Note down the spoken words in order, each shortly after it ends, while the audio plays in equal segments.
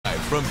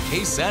from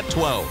KSAT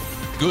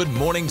 12. Good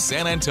Morning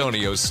San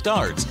Antonio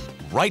starts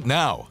right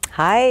now.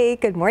 Hi,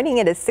 good morning.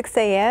 It is 6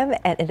 a.m.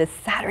 and it is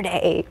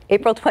Saturday,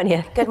 April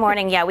 20th. Good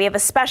morning. Yeah, we have a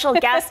special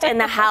guest in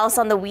the house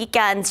on the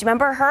weekends. You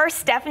remember her,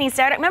 Stephanie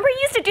Sarah? Remember you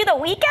used to do the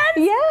weekends?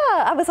 Yeah,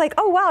 I was like,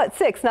 oh wow, it's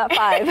 6, not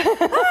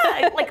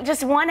 5. Like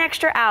just one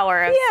extra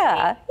hour. Of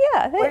yeah.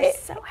 We're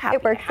so happy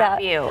it works to have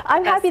out. you.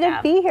 I'm happy to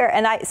be here.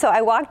 And so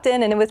I walked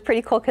in and it was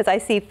pretty cool because I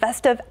see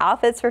festive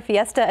outfits for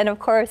Fiesta and of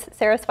course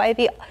Sarah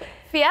Spivey.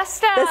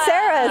 Fiesta. The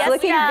Sarah's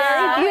looking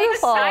very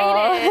beautiful.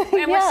 I'm excited.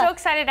 And we're so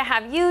excited to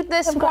have you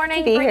this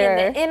morning, bringing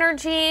the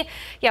energy.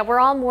 Yeah, we're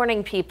all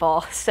morning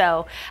people.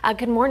 So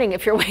good morning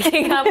if you're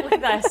waking up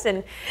with us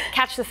and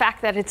catch the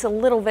fact that it's a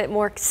little bit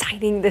more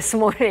exciting this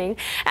morning.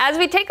 As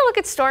we take a look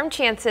at storm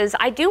chances,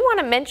 I do want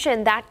to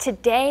mention that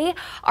today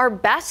our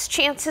best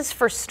chances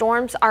for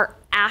storms are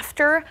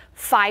after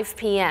 5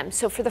 p.m.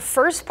 So for the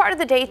first part of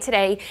the day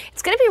today,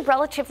 it's going to be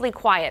relatively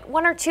quiet.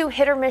 1 or 2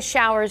 hit or miss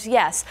showers,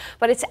 yes,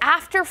 but it's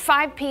after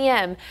 5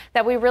 p.m.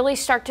 that we really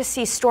start to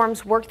see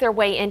storms work their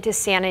way into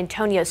San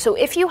Antonio. So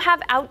if you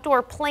have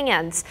outdoor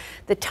plans,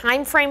 the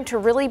time frame to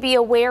really be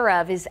aware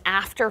of is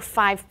after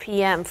 5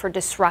 p.m. for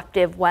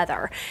disruptive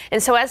weather.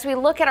 And so as we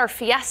look at our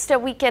Fiesta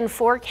weekend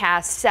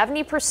forecast,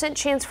 70%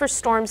 chance for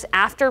storms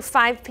after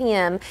 5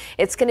 p.m.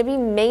 It's going to be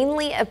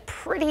mainly a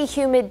pretty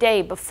humid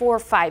day before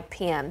 5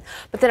 p.m.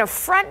 But then a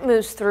front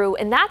moves through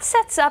and that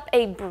sets up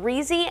a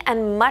breezy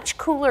and much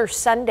cooler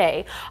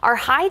Sunday. Our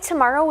high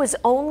tomorrow is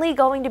only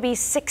going to be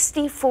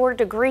 64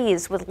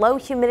 degrees with low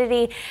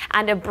humidity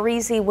and a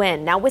breezy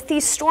wind. Now with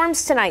these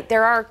storms tonight,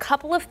 there are a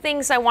couple of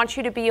things I want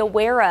you to be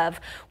aware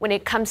of when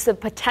it comes to the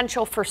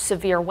potential for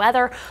severe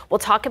weather. We'll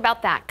talk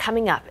about that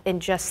coming up in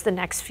just the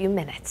next few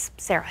minutes.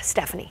 Sarah,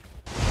 Stephanie.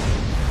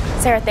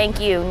 Sarah, thank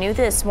you. New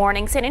this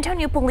morning, San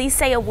Antonio police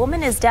say a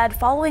woman is dead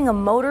following a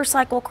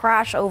motorcycle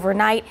crash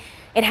overnight.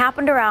 It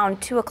happened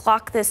around 2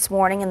 o'clock this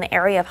morning in the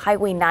area of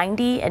Highway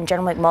 90 and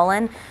General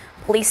McMullen.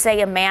 Police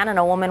say a man and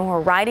a woman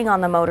were riding on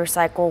the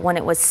motorcycle when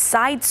it was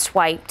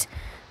sideswiped.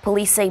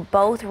 Police say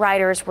both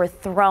riders were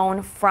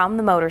thrown from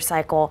the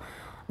motorcycle.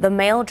 The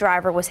male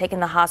driver was taken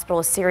to the hospital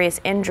with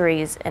serious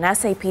injuries, and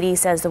SAPD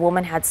says the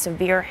woman had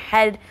severe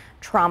head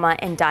trauma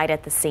and died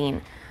at the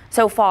scene.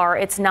 So far,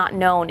 it's not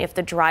known if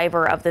the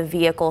driver of the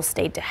vehicle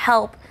stayed to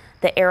help.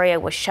 The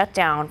area was shut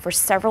down for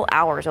several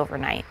hours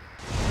overnight.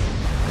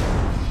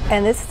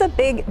 And this is a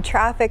big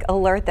traffic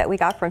alert that we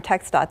got from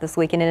TxDOT this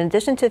weekend. In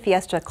addition to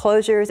Fiesta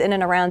closures in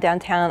and around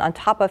downtown, on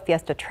top of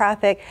Fiesta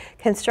traffic,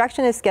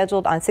 construction is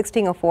scheduled on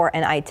 1604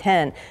 and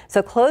I-10.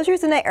 So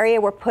closures in the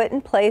area were put in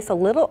place a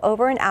little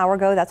over an hour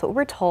ago. That's what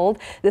we're told.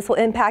 This will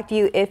impact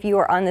you if you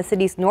are on the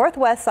city's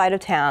northwest side of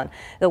town.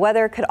 The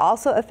weather could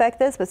also affect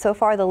this, but so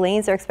far the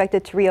lanes are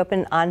expected to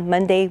reopen on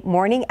Monday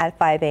morning at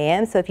 5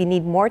 a.m. So if you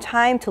need more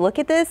time to look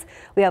at this,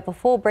 we have a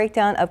full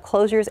breakdown of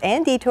closures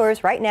and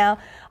detours right now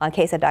on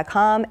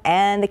KSAT.com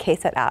and the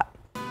KSAT app.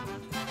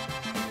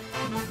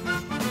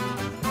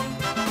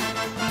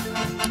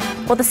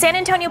 Well, the San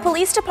Antonio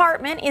Police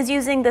Department is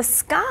using the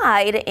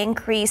sky to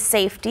increase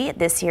safety at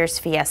this year's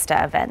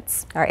Fiesta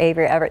events. Our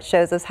Avery Everett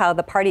shows us how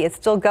the party is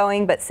still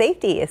going, but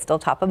safety is still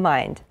top of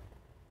mind.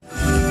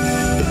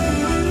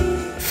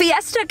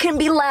 Fiesta can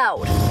be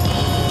loud,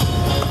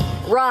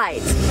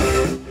 rides,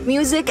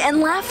 music, and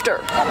laughter.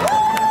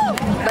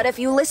 But if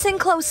you listen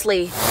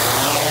closely,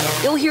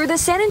 you'll hear the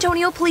San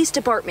Antonio Police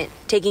Department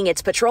taking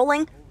its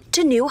patrolling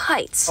to new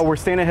heights. We're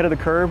staying ahead of the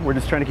curve. We're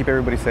just trying to keep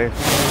everybody safe.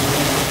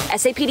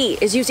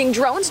 SAPD is using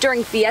drones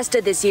during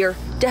Fiesta this year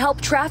to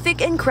help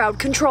traffic and crowd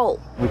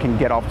control. We can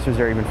get officers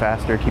there even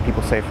faster, keep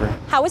people safer.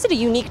 How is it a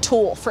unique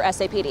tool for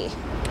SAPD?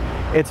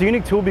 It's a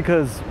unique tool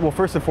because, well,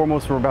 first and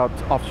foremost, we're about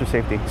officer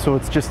safety. So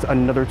it's just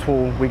another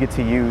tool we get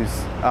to use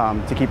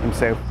to keep them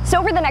safe. So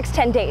over the next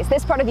 10 days,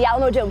 this part of the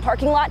Alamo Dome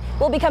parking lot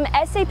will become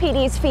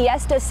SAPD's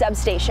Fiesta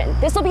substation.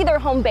 This will be their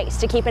home base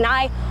to keep an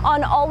eye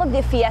on all of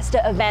the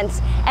Fiesta events,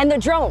 and the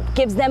drone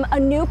gives them a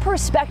new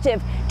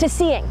perspective to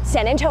seeing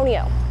San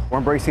Antonio. We're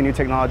embracing new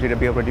technology to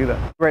be able to do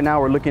that. Right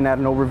now, we're looking at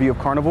an overview of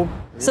Carnival.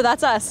 So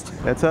that's us.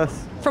 That's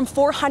us. From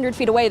 400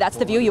 feet away, that's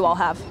the view you all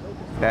have.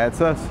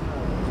 That's us.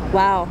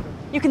 Wow.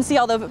 You can see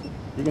all the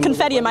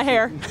confetti in my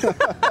hair.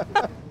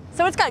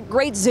 So it's got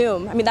great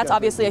zoom. I mean, that's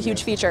obviously a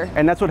huge feature.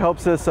 And that's what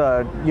helps us,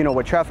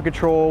 with traffic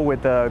control,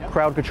 with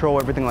crowd control,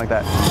 everything like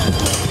that.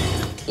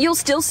 You'll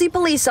still see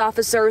police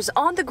officers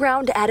on the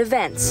ground at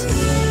events.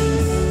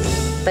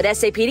 But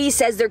SAPD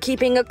says they're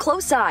keeping a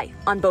close eye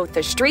on both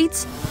the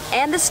streets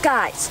and the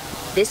skies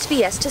this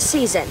Fiesta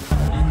season.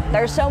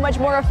 There's so much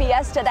more of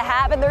Fiesta to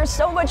have, and there's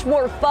so much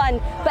more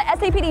fun. But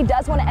SAPD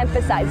does want to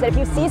emphasize that if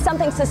you see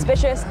something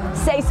suspicious,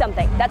 say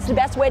something. That's the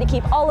best way to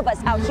keep all of us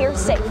out here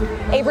safe.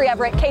 Avery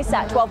Everett,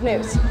 KSAT 12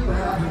 News.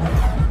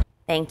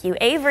 Thank you,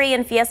 Avery.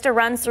 And Fiesta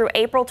runs through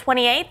April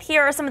 28th.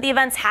 Here are some of the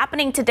events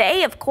happening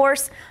today. Of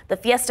course, the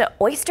Fiesta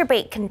Oyster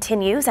Bake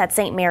continues at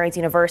St. Mary's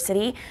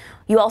University.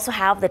 You also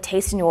have the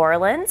Taste of New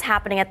Orleans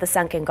happening at the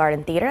Sunken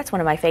Garden Theater. That's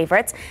one of my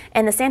favorites.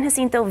 And the San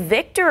Jacinto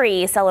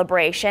Victory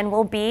celebration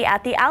will be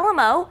at the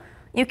Alamo.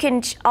 You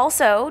can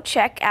also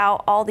check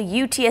out all the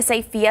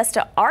UTSA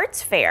Fiesta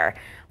Arts Fair.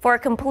 For a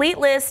complete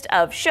list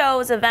of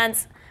shows,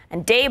 events,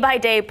 and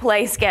day-by-day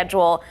play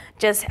schedule,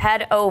 just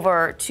head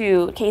over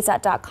to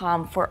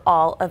KSAT.com for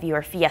all of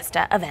your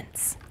Fiesta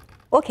events.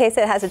 Well,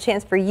 KSAT has a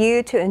chance for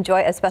you to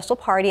enjoy a special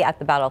party at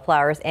the Battle of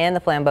Flowers and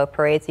the Flambeau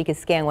Parade, so you can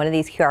scan one of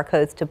these QR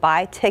codes to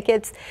buy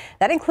tickets.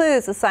 That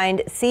includes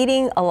assigned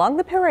seating along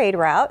the parade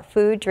route,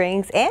 food,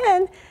 drinks,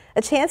 and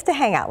a chance to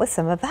hang out with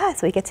some of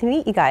us. We get to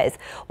meet you guys.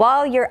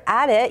 While you're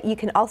at it, you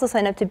can also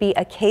sign up to be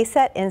a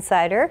KSAT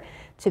Insider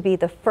to be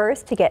the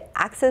first to get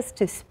access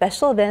to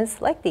special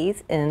events like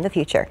these in the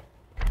future.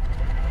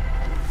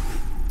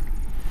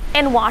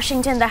 In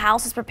Washington, the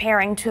House is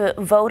preparing to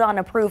vote on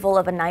approval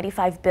of a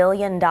 $95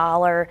 billion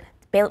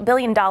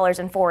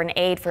in foreign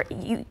aid for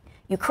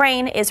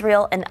Ukraine,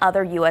 Israel, and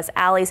other U.S.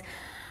 allies.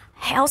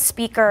 House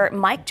Speaker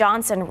Mike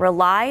Johnson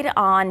relied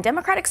on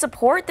Democratic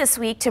support this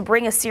week to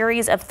bring a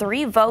series of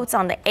 3 votes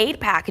on the aid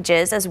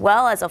packages, as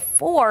well as a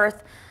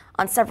 4th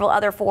on several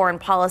other foreign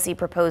policy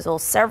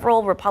proposals.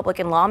 Several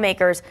Republican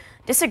lawmakers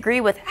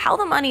disagree with how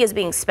the money is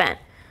being spent.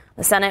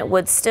 The Senate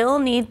would still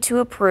need to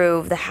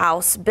approve the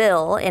House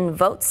bill in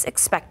votes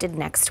expected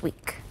next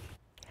week.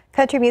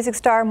 Country music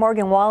star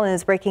Morgan Wallen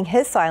is breaking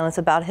his silence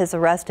about his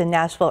arrest in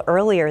Nashville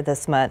earlier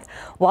this month.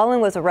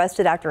 Wallen was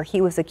arrested after he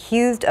was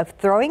accused of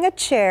throwing a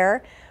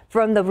chair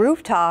from the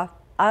rooftop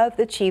of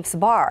the Chiefs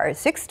bar,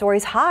 6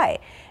 stories high.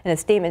 In a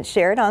statement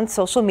shared on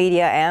social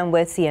media and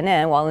with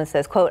CNN, Wallen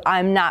says, quote,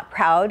 "I'm not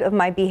proud of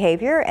my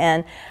behavior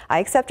and I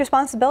accept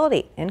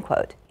responsibility," end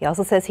quote. He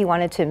also says he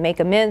wanted to make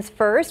amends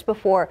first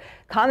before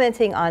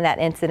commenting on that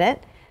incident.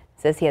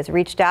 He says he has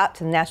reached out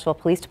to the Nashville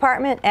Police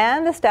Department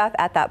and the staff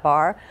at that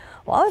bar.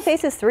 Wallen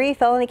faces 3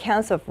 felony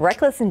counts of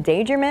reckless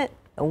endangerment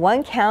and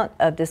 1 count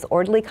of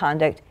disorderly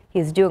conduct. He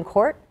is due in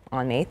court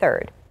on May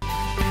 3rd.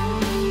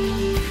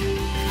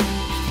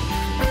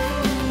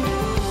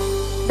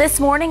 This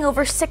morning,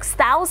 over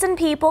 6,000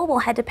 people will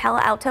head to Palo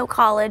Alto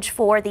College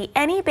for the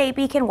Any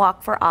Baby Can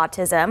Walk for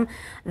Autism,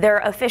 their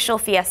official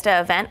Fiesta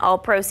event. All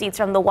proceeds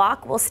from the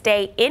walk will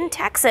stay in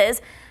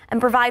Texas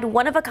and provide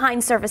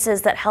one-of-a-kind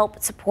services that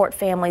help support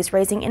families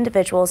raising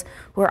individuals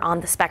who are on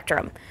the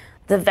spectrum.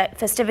 The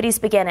festivities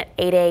begin at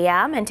 8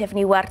 a.m. and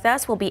Tiffany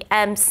Huertas will be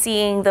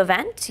emceeing the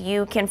event.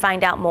 You can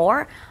find out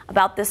more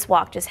about this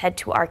walk. Just head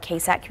to our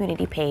KSAT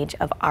community page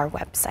of our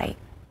website.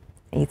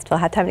 You still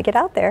have time to get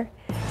out there.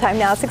 Time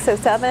now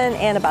 6:07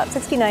 and about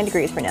 69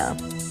 degrees for now.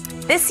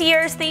 This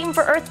year's theme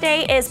for Earth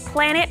Day is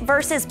Planet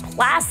versus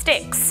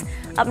Plastics.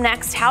 Up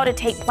next, how to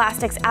take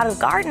plastics out of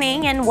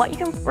gardening and what you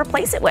can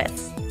replace it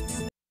with.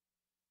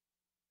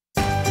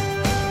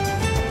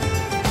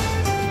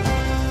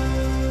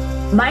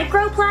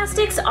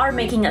 Microplastics are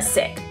making us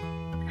sick.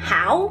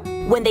 How?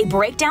 When they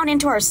break down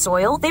into our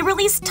soil, they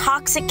release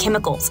toxic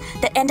chemicals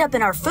that end up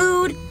in our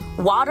food,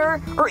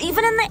 water, or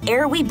even in the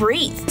air we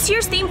breathe. This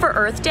year's theme for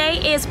Earth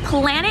Day is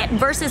Planet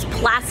versus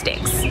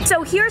Plastics.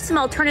 So here's some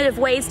alternative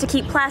ways to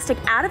keep plastic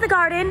out of the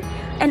garden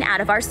and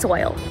out of our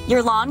soil.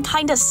 Your lawn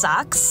kinda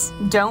sucks?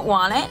 Don't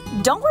want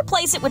it? Don't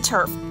replace it with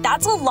turf.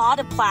 That's a lot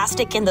of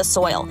plastic in the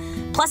soil.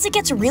 Plus, it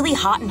gets really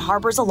hot and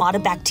harbors a lot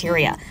of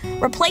bacteria.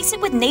 Replace it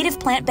with native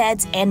plant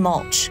beds and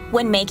mulch.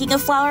 When making a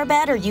flower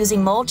bed or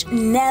using mulch,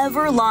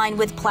 never line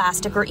with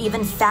plastic or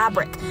even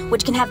fabric,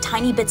 which can have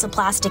tiny bits of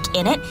plastic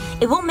in it.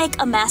 It will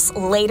make a mess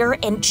later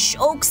and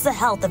chokes the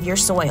health of your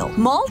soil.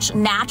 Mulch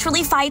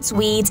naturally fights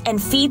weeds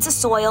and feeds the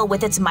soil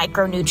with its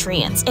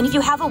micronutrients. And if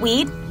you have a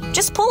weed,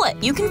 just pull it.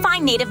 You can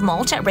find native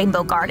mulch at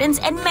Rainbow Gardens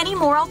and many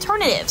more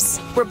alternatives.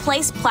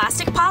 Replace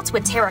plastic pots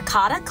with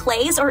terracotta,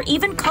 clays, or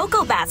even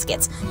cocoa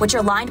baskets, which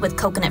are lined with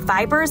coconut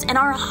fibers and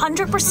are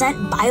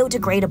 100%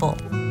 biodegradable.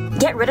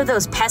 Get rid of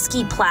those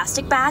pesky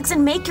plastic bags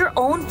and make your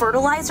own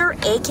fertilizer,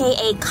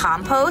 aka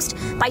compost,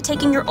 by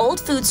taking your old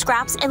food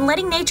scraps and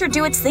letting nature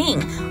do its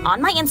thing.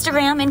 On my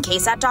Instagram and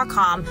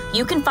KSAT.com,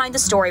 you can find the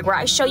story where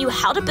I show you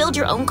how to build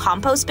your own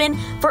compost bin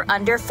for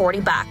under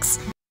 $40.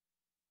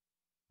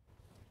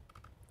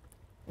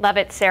 Love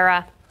it,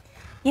 Sarah.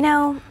 You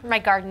know, my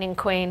gardening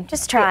queen.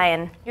 Just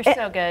trying. You're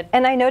so good.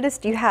 And I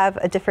noticed you have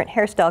a different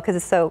hairstyle because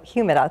it's so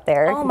humid out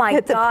there. Oh my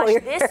gosh,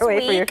 this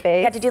week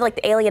you had to do like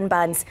the alien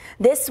buns.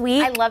 This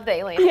week. I love the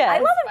alien. Yeah, I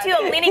love them too.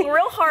 I'm leaning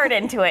real hard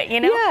into it, you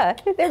know? Yeah,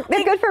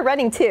 they're good for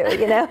running too,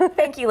 you know?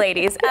 Thank you,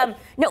 ladies.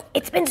 No,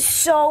 it's been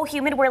so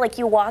humid where like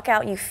you walk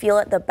out and you feel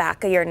it at the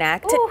back of your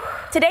neck.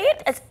 Today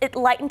it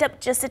lightened up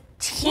just a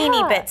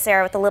teeny bit,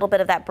 Sarah, with a little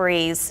bit of that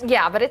breeze.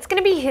 Yeah, but it's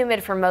going to be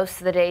humid for most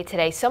of the day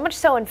today. So much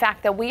so, in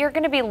fact, that we are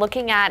going to be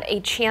looking at a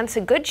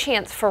good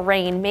chance for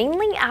rain,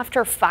 mainly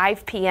after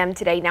 5 p.m.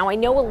 today. Now, I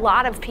know a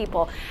lot of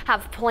people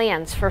have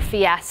plans for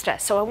Fiesta,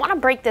 so I want to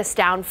break this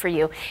down for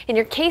you. In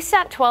your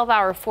KSAT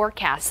 12-hour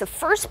forecast, the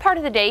first part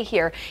of the day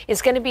here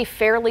is going to be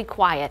fairly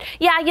quiet.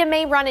 Yeah, you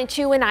may run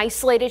into an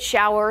isolated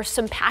shower,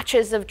 some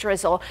patches of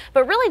drizzle,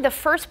 but really the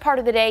first part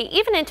of the day,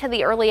 even into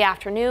the early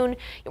afternoon,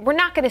 we're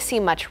not going to see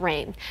much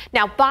rain.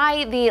 Now,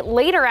 by the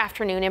later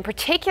afternoon, and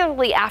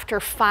particularly after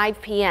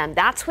 5 p.m.,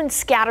 that's when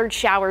scattered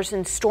showers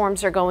and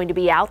storms are going to be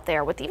be out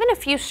there with even a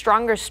few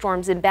stronger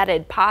storms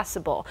embedded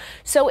possible.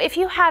 So if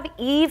you have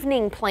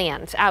evening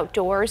plans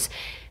outdoors,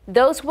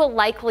 those will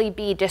likely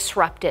be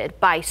disrupted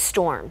by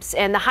storms.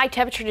 And the high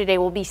temperature today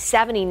will be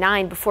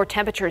 79 before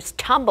temperatures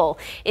tumble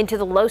into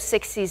the low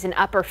 60s and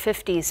upper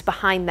 50s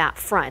behind that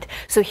front.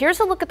 So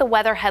here's a look at the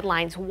weather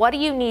headlines. What do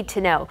you need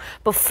to know?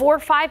 Before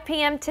 5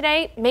 p.m.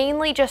 today,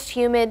 mainly just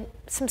humid,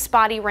 some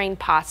spotty rain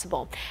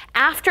possible.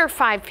 After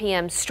 5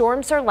 p.m.,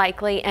 storms are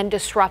likely and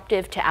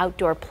disruptive to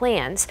outdoor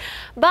plans.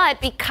 But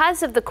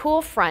because of the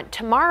cool front,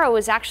 tomorrow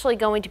is actually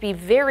going to be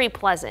very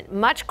pleasant,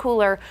 much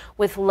cooler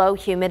with low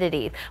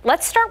humidity.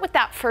 Let's start with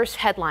that first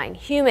headline.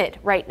 Humid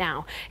right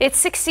now. It's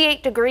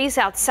 68 degrees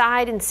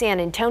outside in San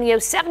Antonio,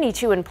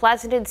 72 in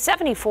Pleasanton,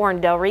 74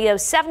 in Del Rio,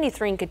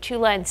 73 in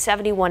Cotulla, and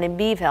 71 in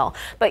Beeville.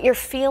 But you're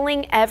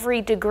feeling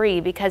every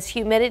degree because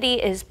humidity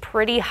is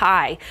pretty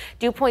high.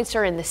 Dew points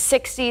are in the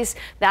 60s.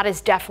 That is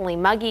definitely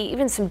muggy.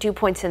 Even some dew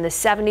points in the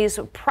 70s,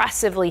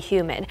 oppressively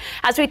humid.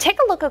 As we take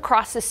a look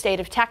across the state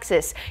of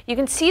Texas, you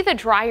can see the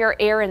drier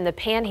air in the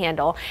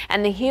panhandle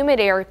and the humid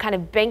air kind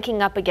of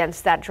banking up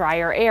against that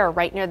drier air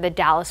right near the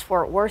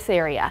Dallas-Fort Worth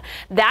area.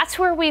 That's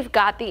where we've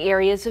got the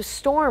areas of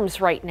storms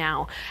right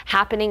now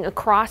happening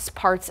across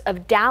parts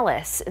of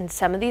Dallas, and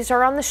some of these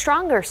are on the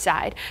stronger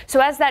side. So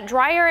as that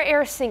drier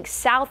air sinks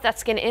south,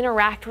 that's going to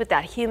interact with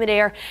that humid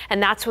air,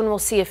 and that's when we'll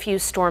see a few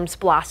storms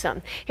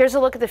blossom. Here's a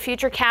look at the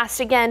futurecast.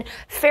 Again,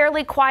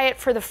 fairly quiet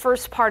for the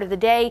first part of the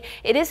day.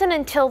 It isn't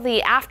until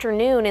the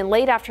afternoon and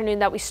late afternoon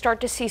that we start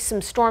to see some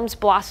storms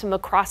blossom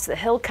across the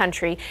hill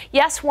country.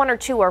 Yes, 1 or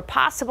 2 are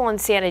possible in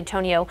San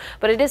Antonio,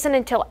 but it isn't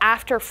until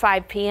after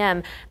 5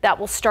 p.m. that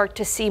we'll start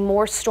to see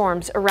more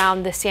storms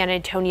around the San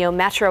Antonio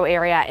metro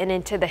area and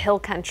into the hill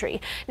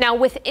country. Now,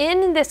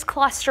 within this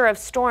cluster of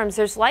storms,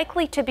 there's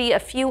likely to be a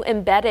few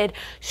embedded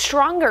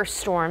stronger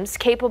storms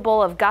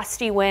capable of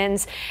gusty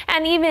winds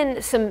and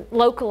even some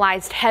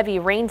localized heavy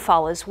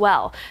rainfall as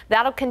well.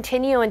 That'll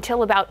continue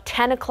until about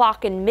 10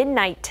 o'clock and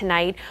midnight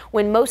tonight,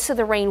 when most of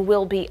the rain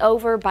will be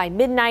over by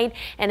midnight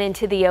and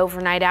into the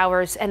overnight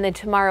hours. And then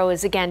tomorrow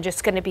is again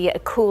just going to be a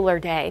cooler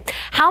day.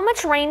 How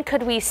much rain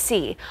could we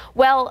see?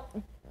 Well,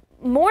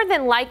 more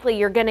than likely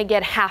you're going to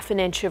get half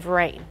an inch of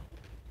rain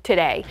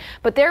today,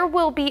 but there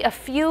will be a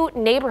few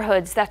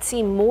neighborhoods that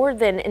see more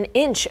than an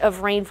inch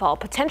of rainfall,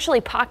 potentially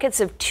pockets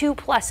of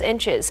 2+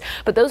 inches,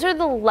 but those are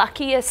the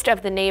luckiest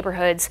of the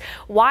neighborhoods.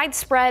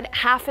 Widespread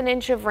half an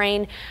inch of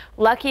rain,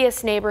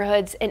 luckiest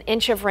neighborhoods an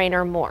inch of rain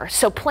or more.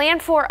 So plan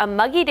for a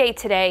muggy day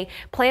today.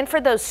 Plan for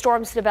those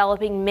storms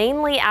developing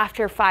mainly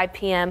after 5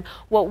 p.m.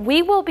 What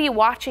we will be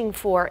watching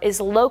for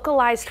is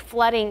localized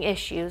flooding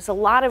issues. A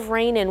lot of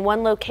rain in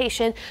one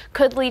location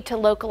could lead to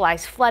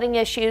localized flooding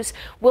issues.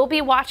 We'll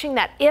be watching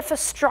that if a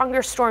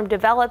stronger storm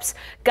develops.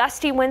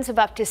 Gusty winds of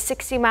up to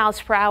 60 miles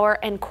per hour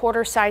and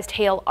quarter-sized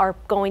hail are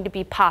going to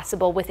be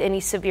possible with any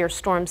severe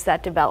storms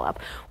that develop.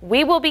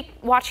 We will be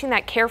watching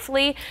that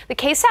carefully. The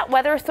KSAT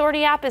Weather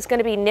Authority app is going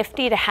to be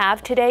nifty to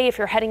have today if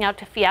you're heading out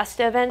to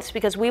Fiesta events,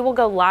 because we will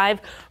go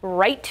live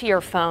right to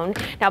your phone.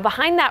 Now,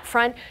 behind that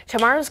front,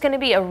 tomorrow's going to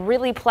be a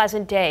really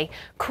pleasant day.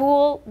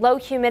 Cool, low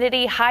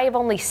humidity, high of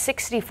only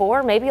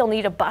 64. Maybe you'll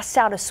need to bust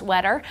out a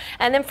sweater.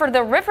 And then for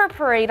the river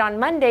parade on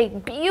Monday,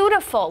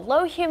 beautiful,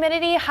 low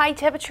humidity, high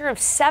temperature of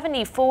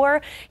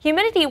 74.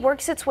 Humidity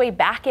works its way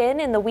back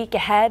in the week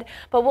ahead,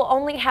 but we'll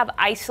only have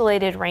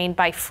isolated rain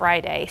by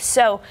Friday.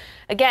 So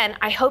again,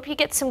 I hope you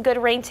get some good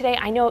rain today.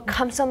 I know it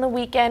comes on the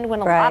weekend when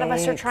a lot of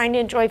us are trying to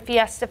enjoy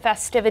Fiesta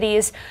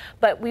festivities,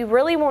 but we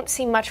really won't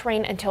see much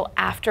rain until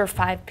after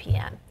 5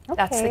 p.m. Okay.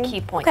 That's the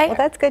key point. Okay. Well,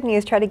 that's good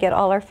news. Try to get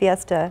all our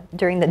Fiesta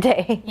during the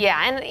day.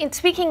 Yeah, and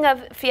speaking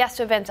of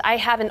Fiesta events, I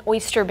have an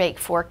oyster bake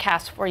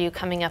forecast for you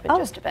coming up in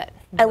just a bit.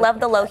 I love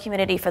the low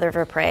humidity for the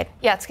river parade.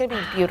 Yeah, it's going to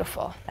be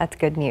beautiful. That's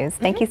good news.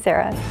 Thank you,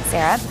 Sarah.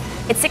 Sarah,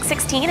 it's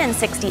 6:16 and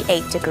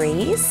 68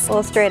 degrees.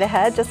 Well, straight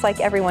ahead, just like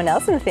everyone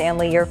else in the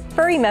family, your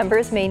furry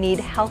members may need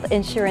health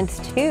insurance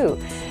too.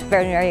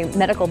 Veterinary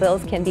medical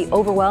bills can be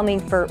overwhelming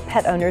for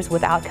pet owners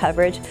without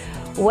coverage.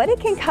 What it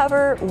can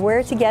cover,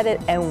 where to get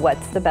it, and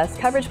what's the best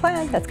coverage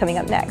plan? That's coming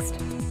up next.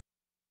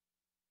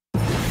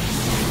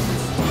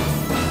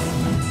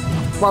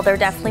 Well, they're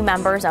definitely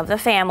members of the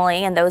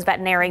family, and those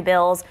veterinary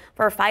bills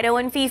for Fido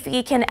and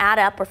Fifi can add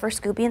up, or for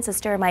Scooby and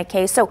Sister in my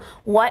case. So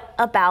what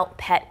about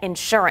pet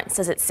insurance?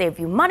 Does it save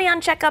you money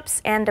on checkups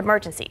and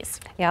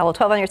emergencies? Yeah, well,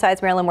 12 on your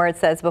sides, Marilyn Ward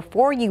says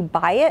before you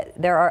buy it,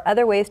 there are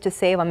other ways to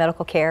save on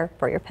medical care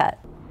for your pet.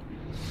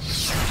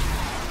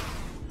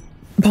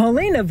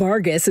 Paulina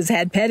Vargas has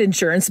had pet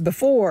insurance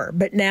before,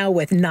 but now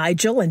with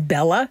Nigel and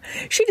Bella,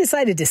 she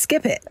decided to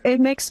skip it.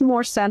 It makes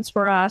more sense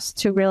for us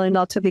to really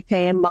not to be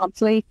paying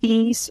monthly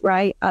fees,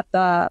 right, at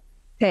the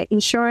pet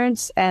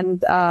insurance.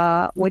 And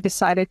we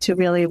decided to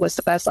really was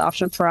the best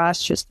option for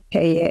us just to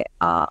pay it,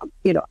 out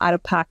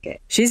of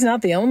pocket. She's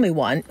not the only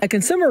one. A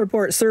Consumer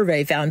Report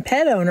survey found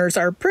pet owners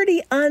are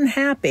pretty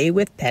unhappy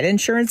with pet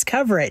insurance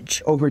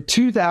coverage. Over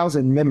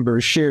 2,000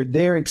 members shared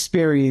their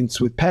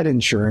experience with pet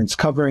insurance,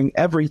 covering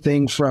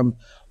everything from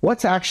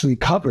what's actually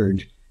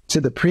covered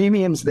to the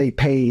premiums they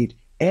paid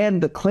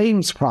and the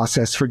claims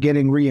process for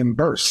getting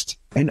reimbursed.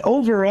 And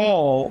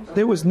overall,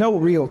 there was no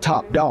real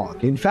top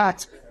dog. In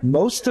fact,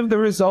 most of the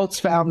results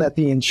found that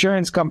the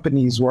insurance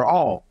companies were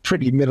all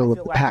pretty middle of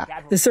the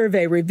pack. The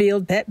survey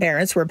revealed pet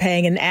parents were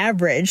paying an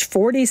average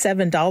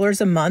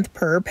 $47 a month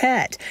per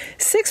pet.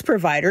 6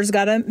 providers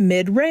got a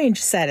mid-range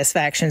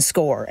satisfaction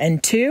score,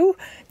 and 2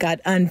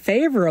 got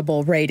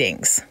unfavorable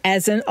ratings.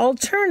 As an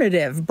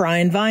alternative,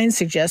 Brian Vine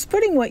suggests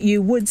putting what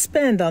you would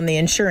spend on the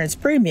insurance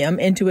premium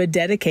into a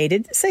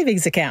dedicated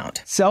savings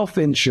account.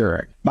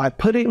 Self-insuring by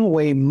putting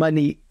away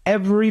money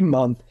every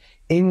month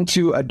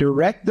into a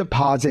direct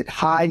deposit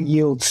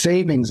high-yield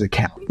savings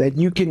account that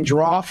you can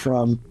draw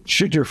from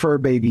should your fur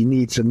baby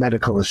need some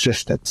medical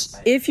assistance.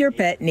 If your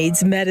pet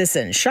needs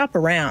medicine, shop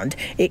around.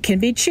 It can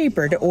be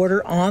cheaper to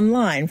order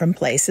online from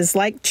places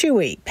like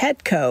Chewy,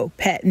 Petco,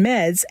 Pet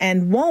Meds,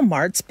 and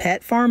Walmart's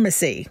Pet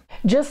Pharmacy.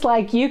 Just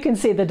like you can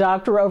see the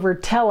doctor over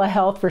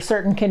telehealth for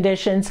certain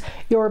conditions,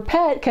 your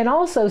pet can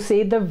also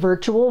see the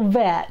virtual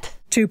vet.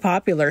 2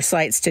 popular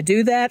sites to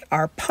do that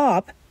are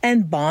POP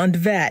and Bond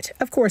Vet.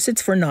 Of course,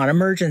 it's for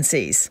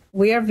non-emergencies.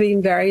 We are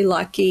being very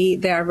lucky.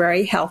 They're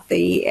very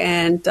healthy,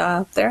 and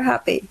they're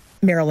happy.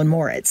 Marilyn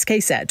Moritz,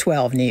 KSAT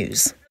 12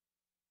 News.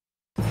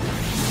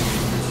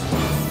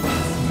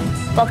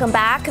 Welcome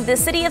back. The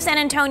city of San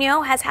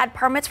Antonio has had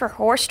permits for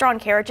horse-drawn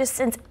carriages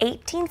since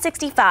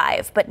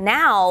 1865, but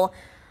now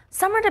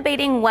some are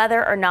debating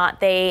whether or not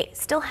they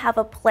still have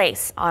a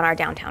place on our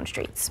downtown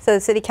streets. So the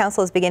City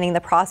Council is beginning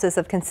the process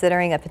of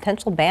considering a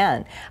potential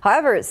ban.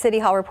 However, City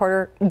Hall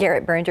reporter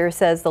Garrett Berger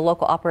says the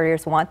local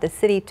operators want the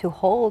city to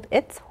hold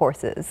its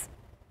horses.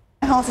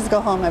 Horses go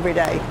home every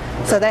day,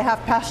 so they have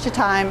pasture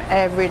time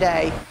every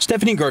day.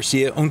 Stephanie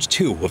Garcia owns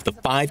 2 of the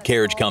 5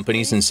 carriage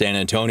companies in San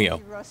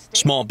Antonio.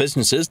 Small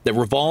businesses that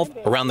revolve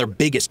around their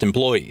biggest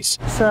employees.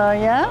 So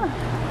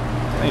yeah.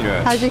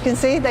 As you can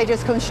see, they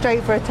just come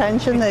straight for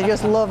attention. They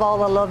just love all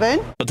the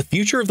loving. But the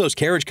future of those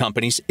carriage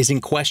companies is in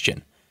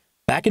question.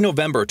 Back in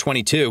November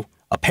 22,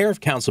 a pair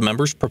of council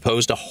members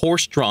proposed a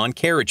horse-drawn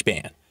carriage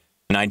ban,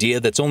 an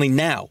idea that's only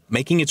now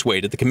making its way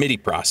to the committee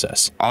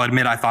process. I'll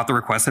admit I thought the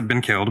request had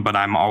been killed, but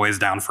I'm always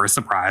down for a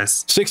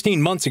surprise.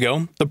 16 months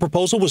ago, the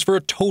proposal was for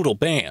a total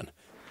ban.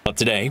 But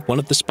today, one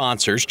of the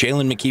sponsors,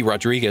 Jalen McKee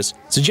Rodriguez,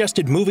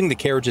 suggested moving the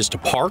carriages to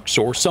parks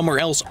or somewhere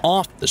else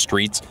off the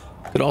streets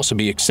could also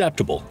be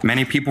acceptable.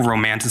 Many people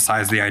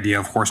romanticize the idea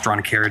of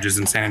horse-drawn carriages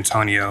in San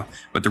Antonio,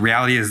 but the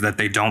reality is that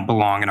they don't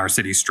belong in our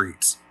city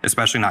streets,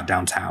 especially not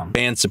downtown.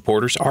 Ban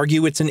supporters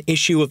argue it's an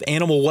issue of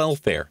animal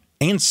welfare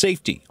and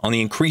safety on the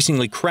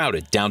increasingly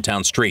crowded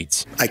downtown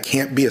streets. I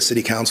can't be a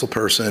city council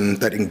person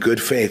that in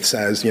good faith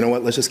says, you know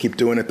what, let's just keep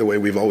doing it the way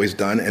we've always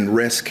done and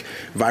risk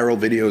viral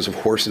videos of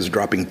horses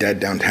dropping dead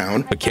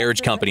downtown. But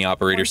carriage company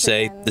operators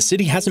say the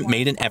city hasn't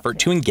made an effort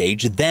to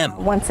engage them.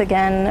 Once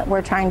again,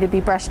 we're trying to be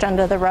brushed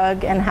under the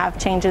rug and have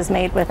changes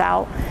made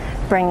without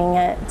bringing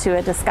it to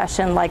a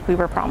discussion like we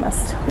were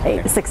promised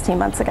 16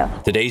 months ago.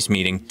 Today's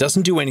meeting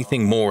doesn't do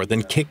anything more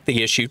than kick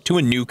the issue to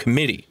a new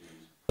committee.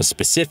 The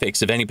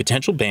specifics of any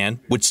potential ban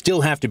would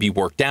still have to be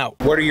worked out.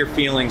 What are your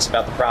feelings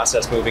about the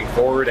process moving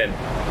forward and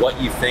what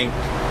you think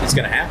is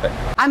going to happen?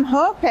 I'm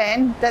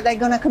hoping that they're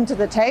going to come to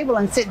the table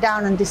and sit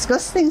down and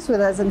discuss things with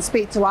us and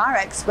speak to our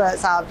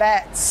experts, our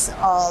vets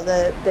or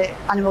the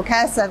animal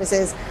care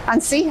services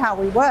and see how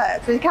we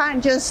work. We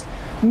can't just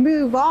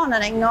move on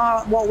and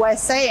ignore what we're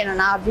saying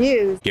and our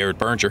views. Garrett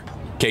Berger,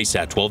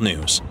 KSAT 12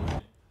 News.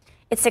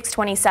 It's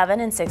 6:27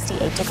 and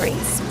 68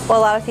 degrees. Well,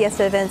 a lot of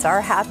Fiesta events are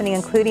happening,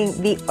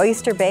 including the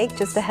Oyster Bake.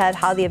 Just ahead,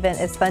 how the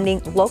event is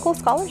funding local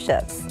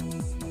scholarships.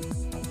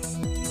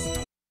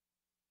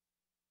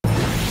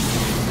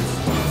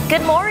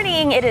 Good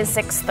morning. It is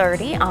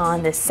 6:30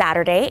 on this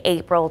Saturday,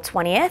 April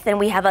 20th, and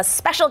we have a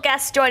special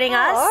guest joining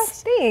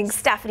us. Thanks.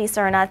 Stephanie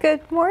Serna.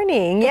 Good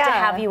morning. Good to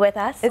have you with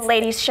us. It's a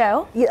ladies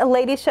show. A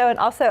ladies show and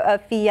also a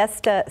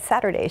Fiesta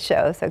Saturday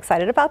show. So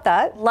excited about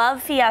that.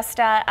 Love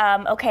Fiesta.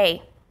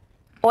 Okay.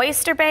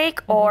 Oyster Bake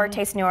or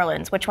Taste New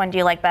Orleans? Which one do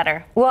you like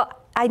better? Well,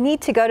 I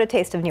need to go to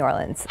Taste of New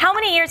Orleans. How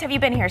many years have you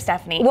been here,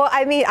 Stephanie? Well,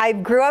 I mean, I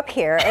grew up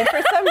here, and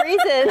for some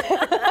reason,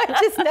 I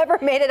just never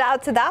made it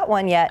out to that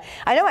one yet.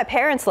 I know my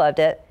parents loved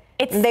it.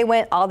 They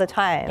went all the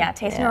time. Yeah,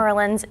 Taste New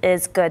Orleans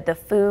is good. The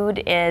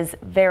food is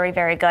very,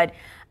 very good.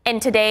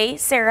 And today,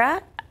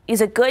 Sarah,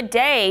 is a good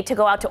day to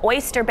go out to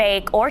Oyster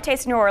Bake or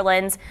Taste New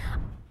Orleans.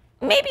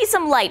 Maybe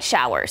some light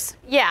showers.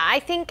 Yeah, I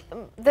think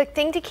the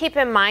thing to keep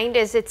in mind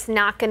is it's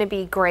not going to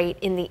be great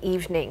in the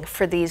evening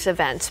for these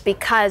events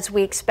because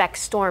we expect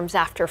storms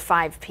after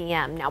 5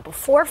 p.m. Now,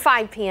 before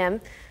 5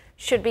 p.m.,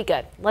 should be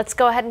good. Let's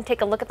go ahead and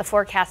take a look at the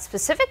forecast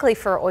specifically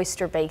for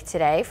Oyster Bake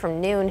today from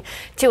noon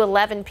to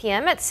 11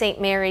 p.m. at St.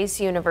 Mary's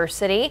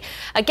University.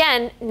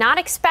 Again, not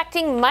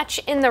expecting much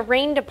in the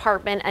rain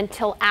department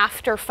until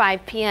after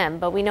 5 p.m.,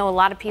 but we know a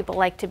lot of people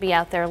like to be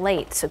out there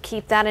late, so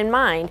keep that in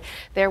mind.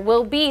 There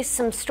will be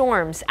some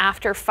storms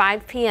after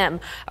 5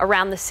 p.m.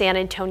 around the San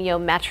Antonio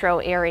metro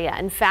area.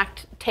 In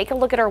fact, take a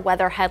look at our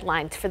weather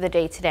headlines for the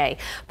day today.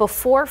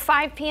 Before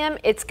 5 p.m.,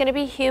 it's going to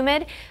be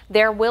humid.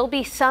 There will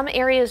be some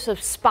areas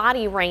of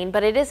spotty rain,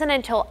 but it isn't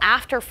until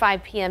after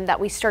 5 p.m. that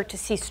we start to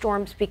see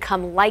storms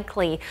become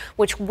likely,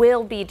 which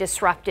will be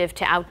disruptive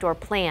to outdoor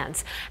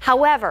plans.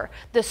 However,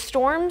 the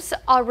storms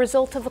are a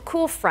result of a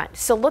cool front.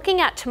 So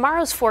looking at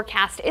tomorrow's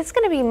forecast, it's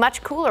going to be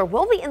much cooler.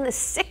 We'll be in the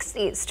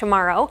 60s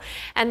tomorrow,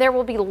 and there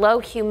will be low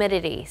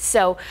humidity.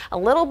 So a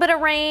little bit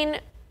of rain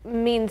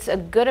means a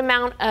good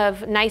amount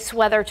of nice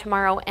weather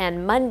tomorrow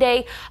and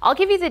Monday. I'll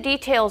give you the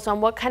details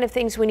on what kind of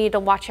things we need to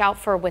watch out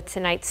for with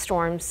tonight's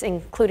storms,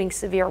 including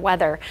severe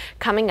weather,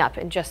 coming up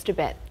in just a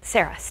bit.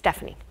 Sarah,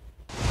 Stephanie.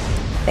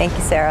 Thank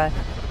you, Sarah.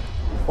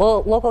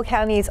 Well, local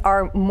counties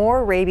have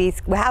more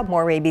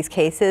rabies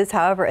cases.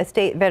 However, a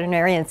state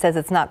veterinarian says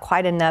it's not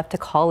quite enough to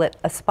call it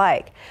a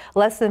spike.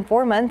 Less than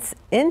 4 months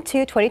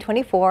into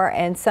 2024,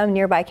 and some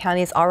nearby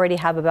counties already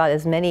have about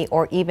as many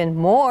or even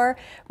more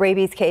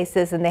rabies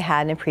cases than they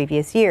had in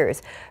previous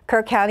years.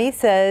 Kirk County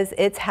says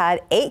it's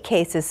had 8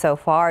 cases so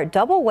far,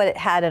 double what it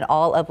had in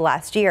all of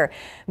last year.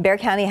 Bexar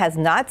County has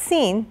not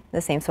seen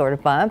the same sort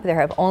of bump. There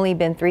have only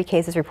been 3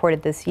 cases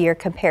reported this year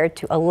compared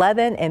to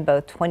 11 in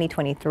both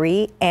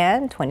 2023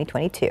 and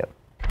 2022.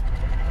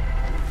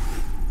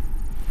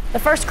 The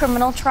first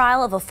criminal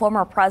trial of a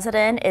former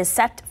president is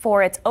set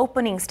for its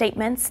opening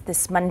statements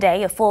this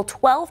Monday. A full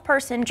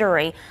 12-person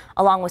jury,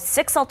 along with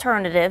 6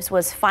 alternatives,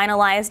 was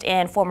finalized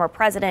in former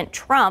President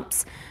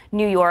Trump's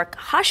New York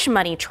hush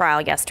money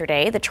trial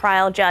yesterday. The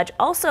trial judge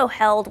also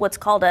held what's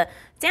called a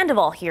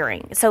Sandoval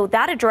hearing. So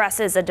that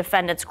addresses a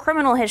defendant's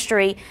criminal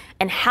history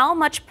and how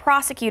much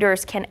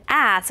prosecutors can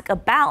ask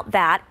about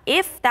that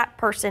if that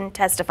person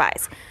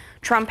testifies.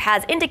 Trump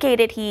has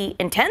indicated he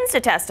intends to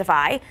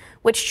testify,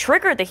 which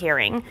triggered the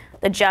hearing.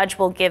 The judge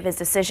will give his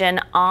decision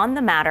on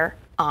the matter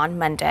on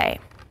Monday.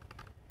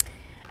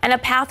 And a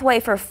pathway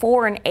for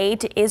foreign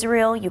aid to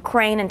Israel,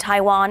 Ukraine, and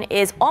Taiwan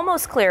is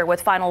almost clear,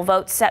 with final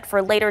votes set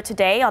for later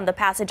today on the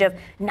passage of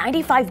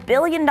 $95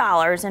 billion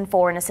in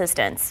foreign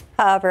assistance.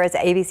 However, as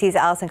ABC's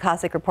Allison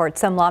Kosick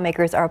reports, some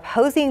lawmakers are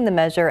opposing the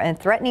measure and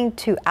threatening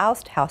to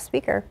oust House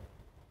Speaker.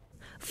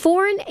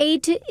 Foreign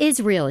aid to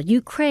Israel,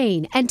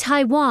 Ukraine, and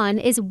Taiwan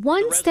is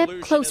one step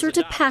closer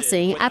to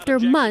passing after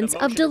months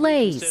of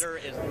delays.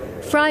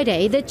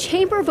 Friday, the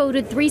chamber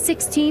voted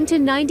 316 to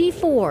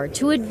 94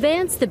 to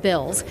advance the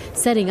bills,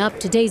 setting up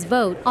today's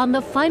vote on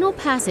the final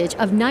passage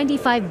of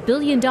 $95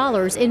 billion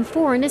in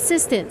foreign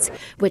assistance,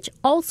 which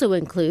also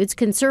includes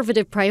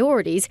conservative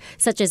priorities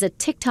such as a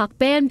TikTok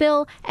ban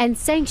bill and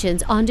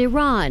sanctions on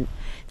Iran.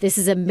 This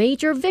is a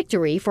major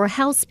victory for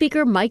House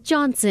Speaker Mike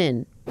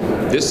Johnson.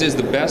 This is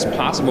the best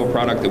possible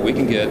product that we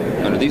can get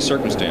under these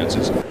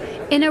circumstances.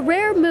 In a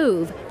rare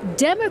move,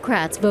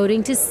 Democrats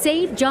voting to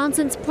save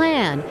Johnson's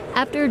plan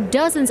after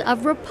dozens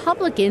of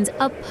Republicans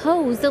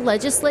oppose the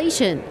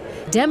legislation.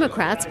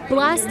 Democrats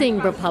blasting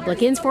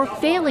Republicans for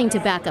failing to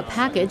back a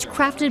package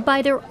crafted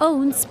by their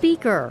own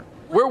speaker.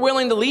 We're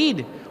willing to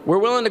lead. We're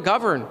willing to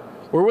govern.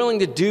 We're willing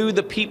to do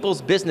the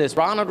people's business.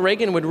 Ronald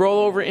Reagan would roll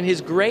over in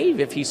his grave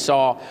if he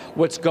saw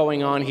what's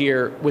going on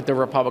here with the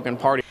Republican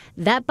Party.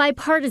 That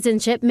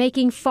bipartisanship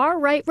making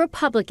far-right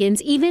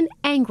Republicans even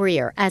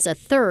angrier as a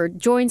third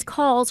joins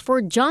calls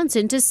for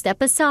Johnson to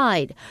step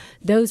aside.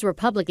 Those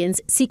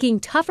Republicans seeking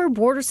tougher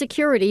border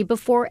security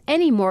before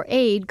any more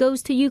aid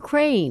goes to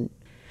Ukraine.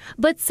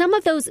 But some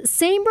of those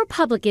same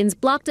Republicans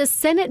blocked a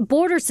Senate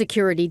border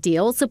security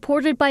deal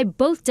supported by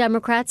both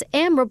Democrats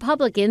and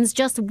Republicans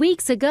just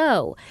weeks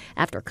ago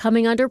after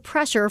coming under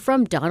pressure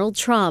from Donald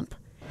Trump.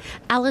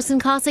 Allison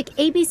Kosick,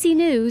 ABC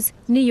News,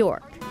 New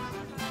York.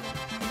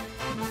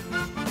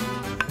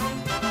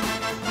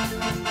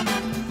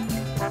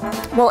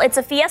 Well, it's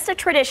a fiesta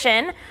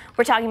tradition.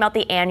 We're talking about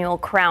the annual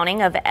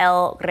crowning of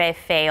El Rey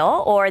Feo,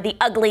 or the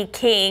Ugly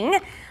King.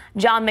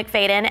 John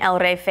McFadden, El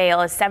Rey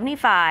Feo is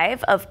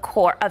 75,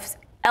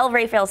 El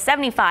Rey Feo is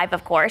 75,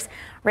 of course.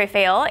 Rey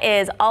Feo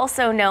is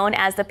also known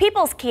as the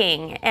People's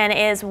King and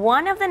is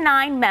one of the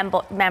 9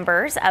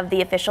 members of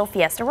the official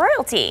fiesta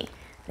royalty.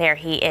 There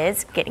he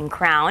is, getting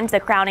crowned.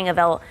 The crowning of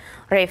El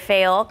Rey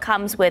Feo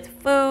comes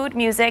with food,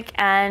 music,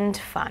 and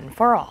fun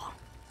for all.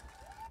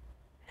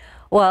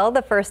 Well,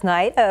 the first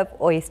night of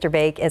Oyster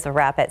Bake is a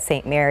wrap at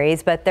St.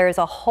 Mary's, but there's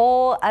a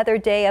whole other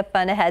day of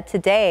fun ahead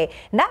today.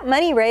 And that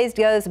money raised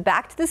goes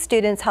back to the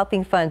students,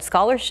 helping fund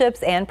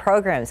scholarships and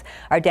programs.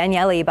 Our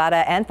Danielle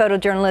Ibarra and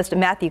photojournalist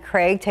Matthew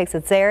Craig takes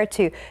us there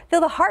to feel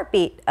the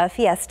heartbeat of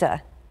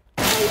Fiesta.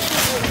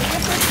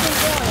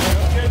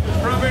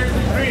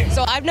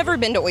 So I've never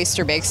been to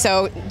Oyster Bake,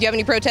 so do you have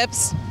any pro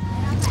tips?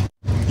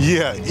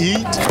 Yeah,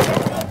 eat,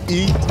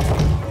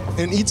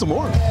 and eat some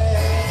more.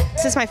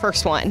 This is my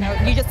first one.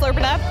 You just slurp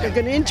it up? You're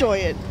going to enjoy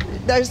it.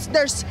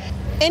 There's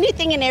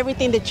anything and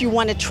everything that you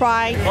want to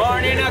try.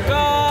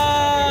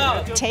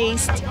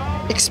 Taste,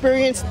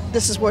 experience,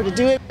 this is where to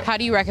do it. How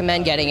do you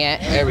recommend getting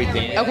it?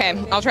 Everything. Okay,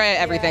 I'll try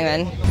everything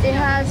then. It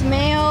has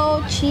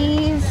mayo,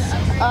 cheese,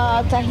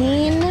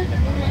 tahini,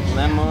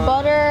 lemon,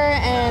 butter,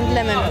 and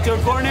lemon.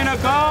 Corn in a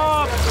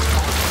cup.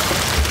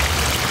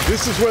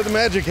 This is where the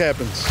magic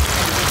happens.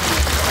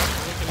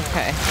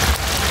 Okay.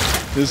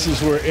 This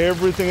is where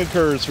everything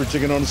occurs for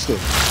chicken on a stick.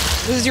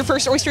 This is your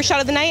first oyster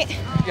shot of the night?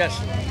 Yes.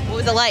 What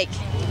was it like?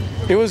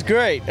 It was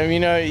great. I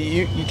mean,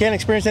 you can't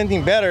experience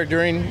anything better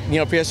during,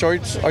 Fiesta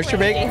Oyster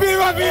Bake.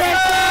 Viva Fiesta!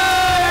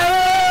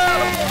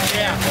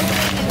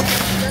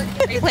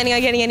 Yeah. Are you planning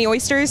on getting any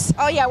oysters?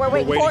 Oh yeah, we're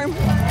waiting for them.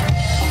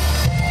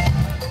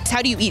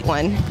 How do you eat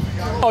one?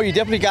 Oh, you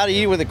definitely got to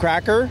eat it with a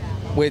cracker,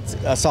 with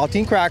a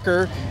saltine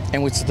cracker,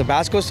 and with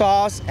Tabasco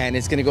sauce, and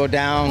it's going to go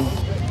down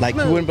like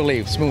you wouldn't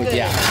believe. Smooth, Good.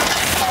 yeah.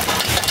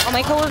 All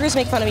my coworkers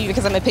make fun of me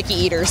because I'm a picky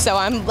eater, so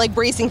I'm like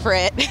bracing for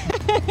it.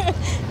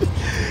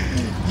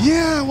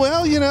 Yeah,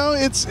 well,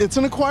 it's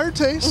an acquired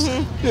taste.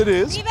 Mm-hmm. It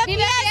is. Viva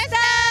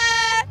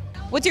Fiesta!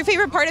 What's your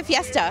favorite part of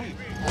Fiesta?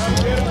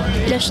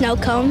 The snow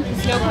cone.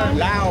 Snow cone.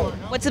 Loud.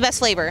 What's the best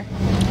flavor?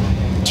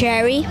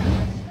 Cherry.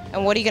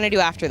 And what are you going to do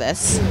after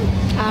this?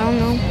 I don't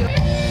know.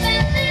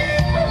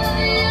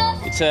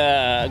 It's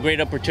a great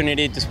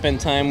opportunity to spend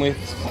time with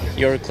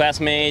your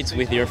classmates,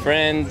 with your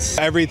friends.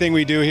 Everything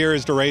we do here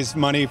is to raise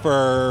money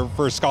for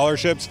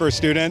scholarships for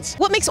students.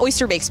 What makes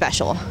Oyster Bake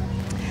special?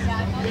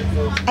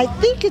 I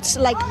think it's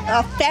like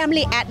a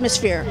family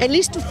atmosphere. At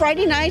least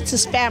Friday nights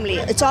is family.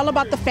 It's all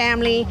about the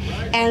family,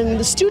 and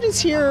the students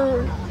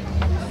here,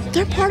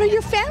 they're part of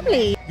your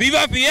family.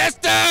 Viva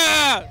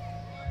Fiesta!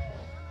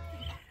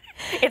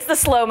 It's the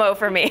slow-mo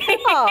for me.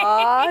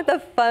 Aw, the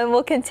fun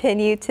will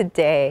continue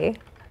today.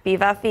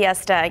 Viva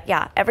Fiesta.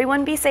 Yeah,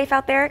 everyone be safe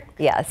out there.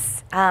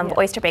 Yes.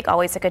 Oyster Bake,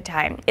 always a good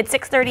time. It's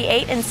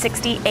 6:38 and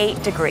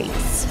 68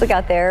 degrees. Look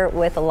out there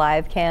with a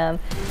live cam.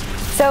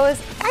 So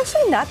it's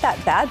actually not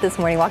that bad this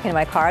morning walking in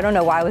my car. I don't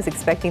know why I was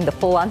expecting the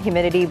full-on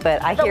humidity,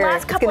 but I hear the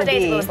last couple of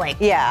days it was like.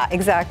 Yeah,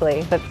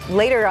 exactly. But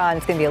later on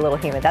it's going to be a little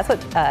humid. That's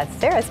what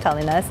Sarah's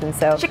telling us, and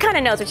so she kind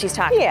of knows what she's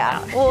talking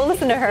about. Yeah, we'll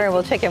listen to her and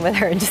we'll check in with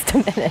her in just a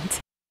minute.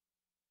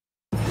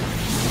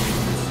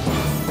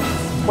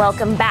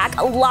 Welcome back.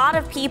 A lot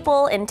of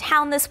people in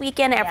town this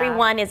weekend. Yeah.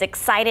 Everyone is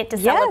excited to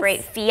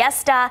celebrate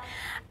Fiesta.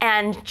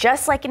 And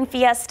just like in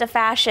Fiesta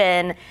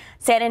fashion,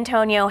 San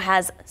Antonio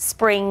has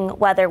spring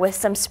weather with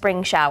some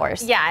spring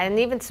showers. Yeah, and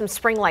even some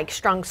spring-like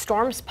strong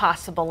storms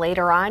possible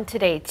later on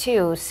today,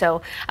 too.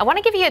 So I want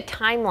to give you a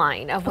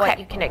timeline of what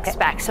you can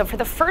expect. So for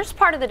the first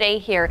part of the day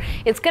here,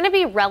 it's going to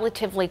be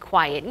relatively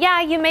quiet.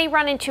 Yeah, you may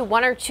run into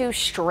one or two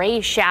stray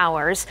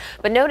showers,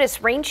 but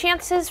notice rain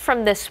chances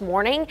from this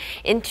morning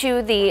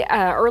into the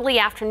early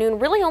afternoon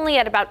really only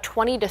at about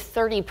 20 to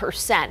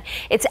 30%.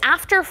 It's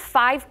after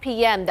 5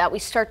 p.m. that we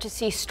start to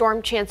see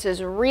storm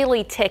chances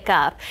really tick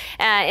up.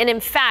 And in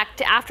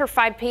fact, after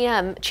 5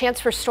 p.m., chance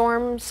for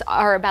storms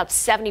are about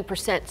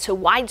 70%. So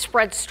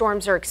widespread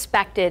storms are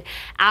expected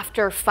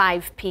after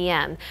 5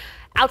 p.m.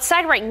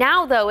 Outside right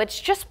now, though, it's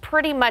just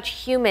pretty much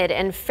humid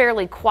and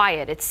fairly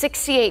quiet. It's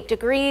 68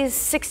 degrees,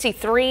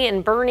 63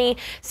 in Bernie,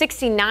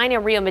 69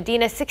 in Rio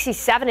Medina,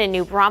 67 in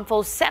New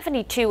Braunfels,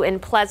 72 in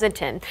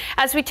Pleasanton.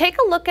 As we take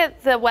a look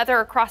at the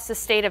weather across the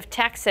state of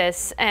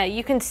Texas,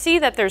 you can see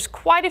that there's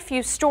quite a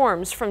few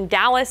storms from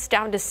Dallas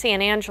down to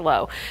San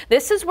Angelo.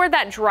 This is where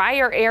that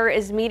drier air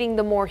is meeting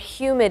the more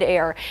humid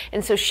air,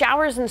 and so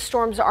showers and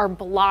storms are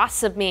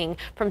blossoming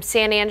from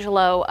San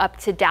Angelo up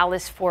to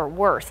Dallas-Fort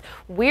Worth.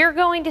 We're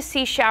going to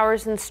see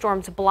showers and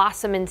storms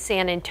blossom in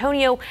San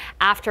Antonio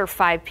after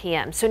 5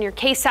 p.m. So in your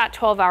KSAT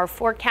 12-hour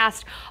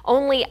forecast,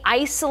 only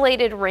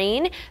isolated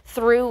rain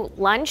through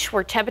lunch,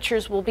 where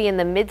temperatures will be in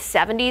the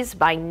mid-70s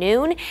by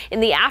noon. In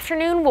the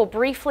afternoon, we'll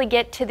briefly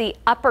get to the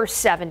upper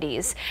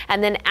 70s.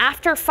 And then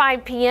after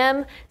 5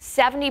 p.m.,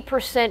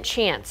 70%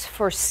 chance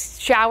for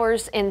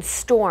showers and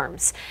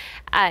storms.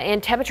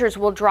 And temperatures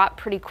will drop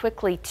pretty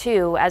quickly,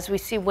 too, as we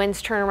see winds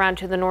turn around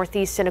to the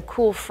northeast and a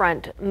cool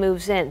front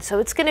moves in. So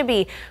it's going to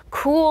be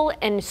cool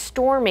and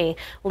stormy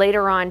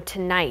later on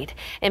tonight.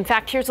 In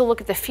fact, here's a look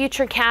at the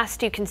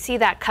futurecast. You can see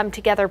that come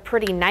together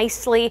pretty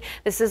nicely.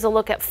 This is a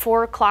look at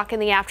 4 o'clock in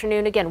the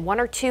afternoon. Again, one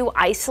or two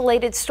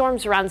isolated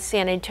storms around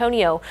San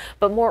Antonio,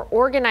 but more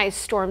organized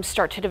storms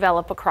start to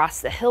develop across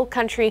the hill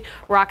country,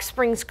 Rock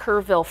Springs,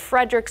 Kerrville,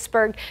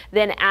 Fredericksburg.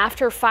 Then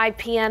after 5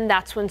 p.m.,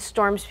 that's when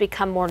storms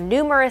become more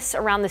numerous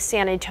around the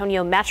San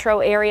Antonio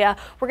metro area.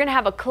 We're going to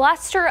have a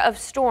cluster of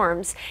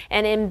storms,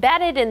 and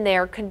embedded in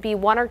there could be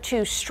one or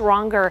two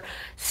stronger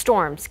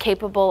storms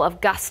capable of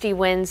gusty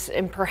winds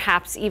and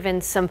perhaps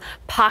even some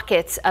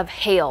pockets of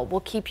hail.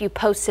 We'll keep you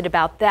posted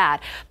about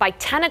that. By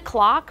 10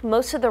 o'clock,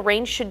 most of the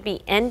rain should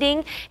be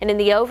ending, and in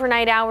the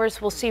overnight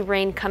hours, we'll see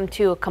rain come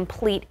to a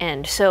complete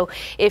end. So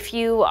if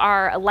you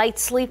are a light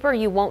sleeper,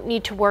 you won't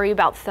need to worry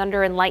about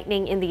thunder and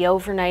lightning in the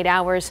overnight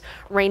hours.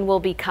 Rain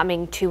will be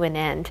coming to an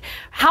end.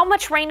 How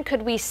much rain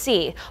could we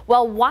see?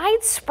 Well,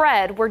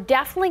 widespread, we're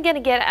definitely going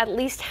to get at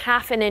least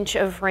half an inch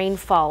of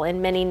rainfall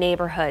in many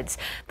neighborhoods.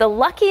 The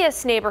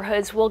luckiest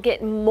neighborhoods will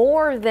get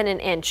more than an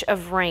inch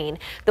of rain.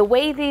 The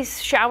way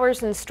these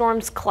showers and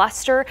storms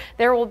cluster,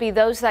 there will be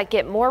those that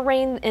get more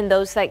rain and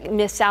those that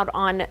miss out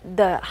on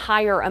the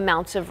higher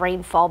amounts of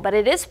rainfall. But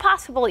it is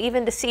possible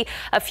even to see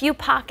a few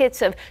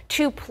pockets of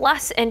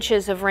 2+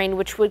 inches of rain,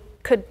 which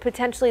could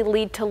potentially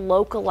lead to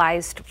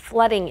localized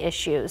flooding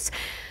issues.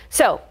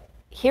 So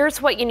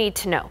Here's what you need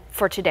to know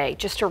for today,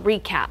 just to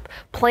recap.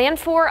 Plan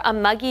for a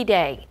muggy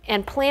day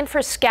and plan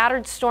for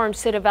scattered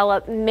storms to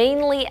develop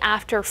mainly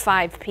after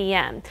 5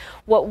 p.m.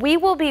 What we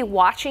will be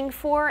watching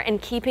for and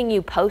keeping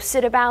you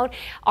posted about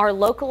are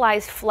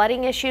localized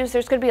flooding issues.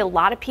 There's going to be a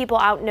lot of people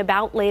out and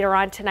about later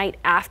on tonight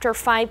after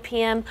 5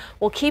 p.m.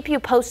 We'll keep you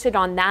posted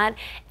on that.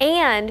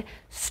 And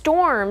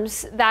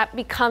storms that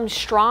become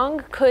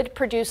strong could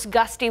produce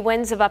gusty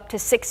winds of up to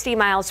 60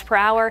 miles per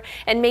hour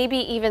and maybe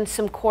even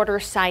some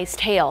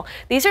quarter-sized hail.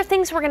 These are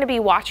things we're going to be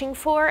watching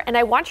for, and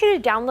I want you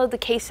to download the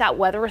KSAT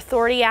Weather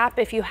Authority app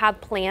if you have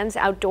plans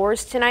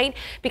outdoors tonight,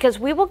 because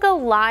we will go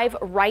live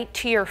right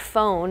to your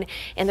phone,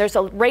 and there's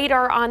a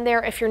radar on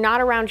there. If you're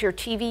not around your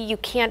TV, you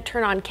can't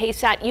turn on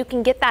KSAT. You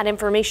can get that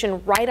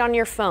information right on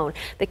your phone,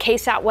 the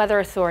KSAT Weather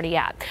Authority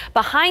app.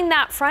 Behind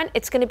that front,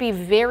 it's going to be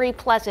very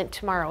pleasant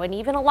tomorrow and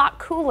even a lot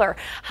cooler.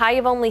 High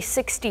of only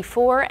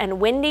 64 and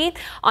windy.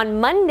 On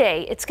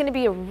Monday, it's going to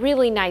be a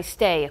really nice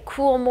day. A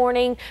cool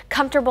morning,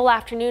 comfortable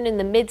afternoon in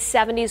the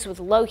mid-70s with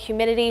low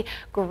humidity.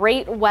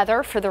 Great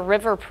weather for the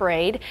river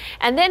parade.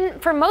 And then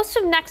for most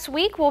of next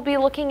week, we'll be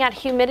looking at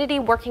humidity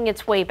working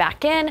its way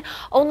back in.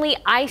 Only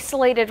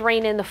isolated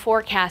rain in the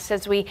forecast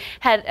as we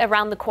head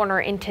around the corner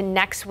into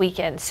next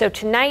weekend. So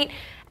tonight,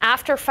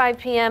 after 5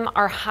 p.m.,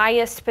 our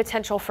highest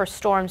potential for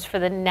storms for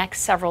the next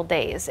several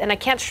days. And I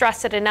can't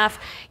stress it enough.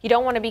 You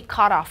don't want to be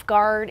caught off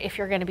guard if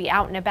you're going to be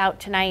out and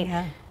about tonight.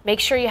 Yeah. Make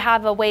sure you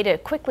have a way to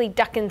quickly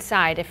duck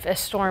inside if a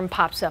storm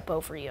pops up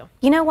over you.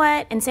 You know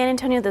what? In San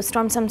Antonio, those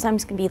storms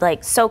sometimes can be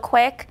like so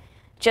quick.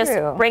 Just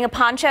bring a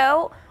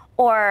poncho.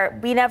 Or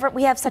we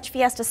have such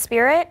fiesta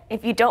spirit.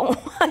 If you don't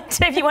want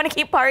to, if you want to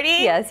keep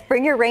partying, yes,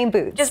 bring your rain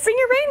boots. Just bring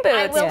your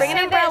rain boots. I will bring an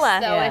umbrella.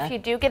 This, though, if you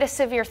do get a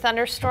severe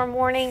thunderstorm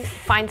warning,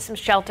 find some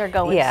shelter.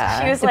 Go inside.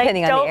 Yeah, she was like,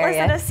 "Don't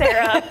listen to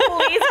Sarah.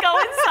 Please go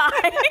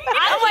inside."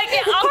 I'm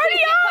like, "I'll party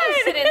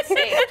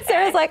on."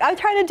 Sarah's like, "I'm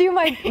trying to do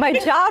my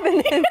job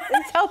and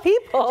tell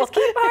people. Just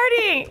keep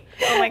partying."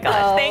 Oh my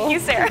gosh! Thank you,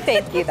 Sarah.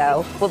 Thank you,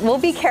 though. We'll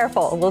be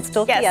careful. We'll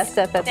still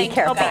fiesta, but be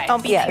careful.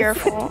 Don't be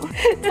careful.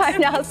 Time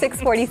now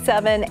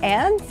 6:47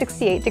 and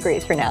 68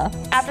 degrees for now.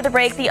 After the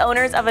break, the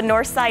owners of a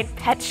Northside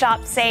pet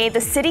shop say the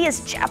city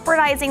is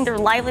jeopardizing their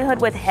livelihood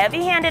with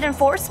heavy-handed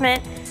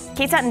enforcement.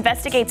 KSAT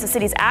investigates the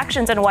city's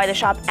actions and why the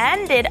shop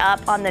ended up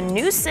on the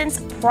nuisance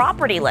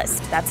property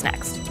list. That's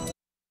next.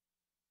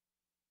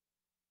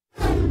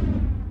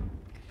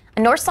 A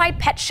Northside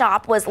pet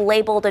shop was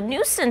labeled a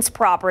nuisance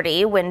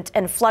property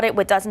and flooded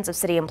with dozens of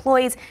city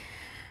employees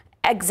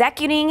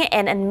executing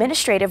an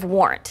administrative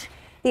warrant.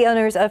 The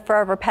owners of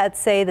Forever Pets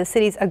say the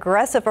city's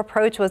aggressive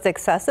approach was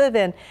excessive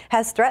and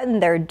has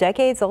threatened their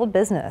decades-old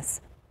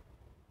business.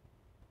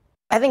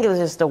 I think it was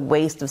just a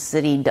waste of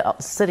city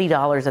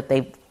dollars that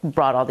they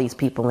brought all these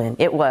people in.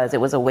 It was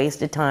a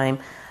waste of time,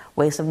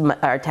 waste of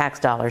our tax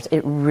dollars.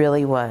 It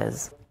really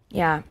was.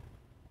 Yeah.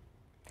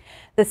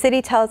 The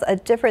city tells a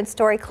different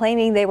story,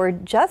 claiming they were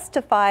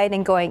justified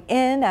in going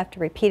in after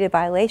repeated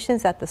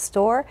violations at the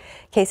store.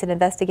 KSAT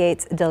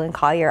investigates Dylan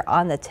Collier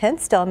on the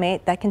tense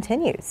stalemate that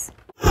continues.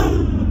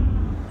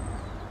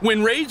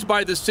 When raids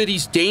by the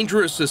city's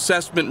Dangerous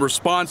Assessment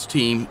Response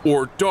Team,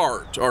 or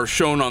DART, are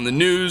shown on the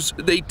news,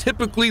 they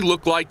typically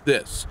look like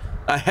this.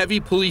 A heavy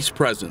police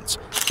presence,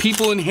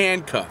 people in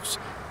handcuffs,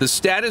 the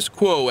status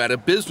quo at a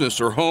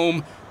business or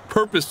home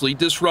purposely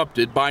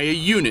disrupted by a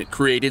unit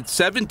created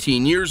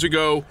 17 years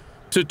ago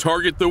to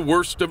target the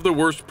worst of the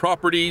worst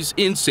properties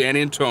in San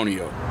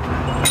Antonio.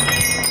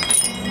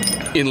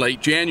 In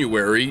late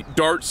January,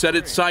 DART set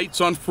its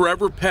sights on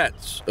Forever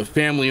Pets, a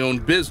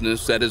family-owned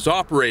business that has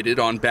operated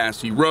on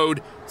Bassey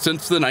Road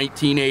since the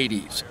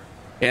 1980s.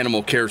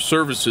 Animal Care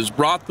Services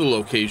brought the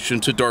location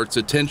to DART's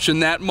attention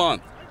that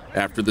month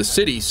after the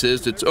city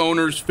says its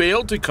owners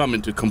failed to come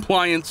into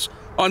compliance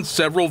on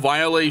several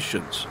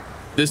violations.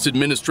 This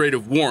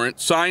administrative warrant,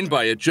 signed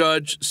by a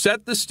judge,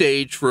 set the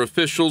stage for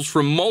officials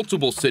from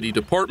multiple city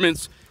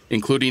departments,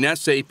 including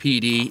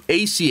SAPD,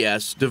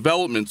 ACS,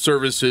 Development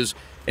Services,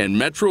 and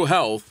Metro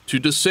Health, to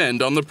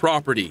descend on the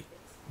property.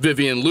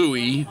 Vivian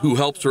Louie, who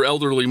helps her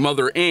elderly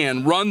mother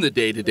Ann run the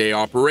day-to-day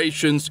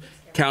operations,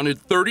 counted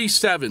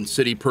 37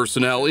 city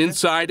personnel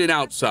inside and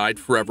outside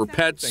Forever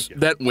Pets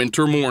that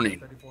winter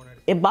morning.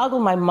 It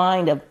boggled my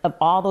mind of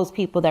all those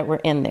people that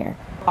were in there.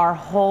 Our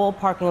whole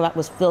parking lot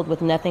was filled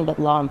with nothing but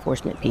law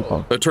enforcement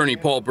people. Attorney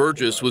Paul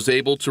Burgess was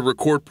able to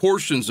record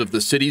portions of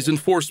the city's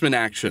enforcement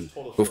action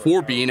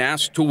before being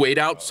asked to wait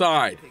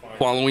outside,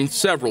 following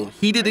several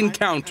heated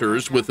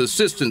encounters with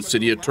Assistant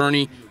City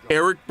Attorney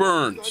Eric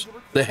Burns,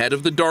 the head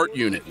of the DART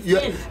unit.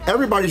 Yeah,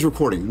 everybody's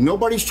recording.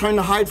 Nobody's trying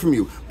to hide from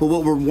you. But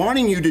what we're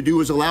wanting you to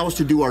do is allow us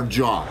to do our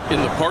job.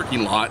 In the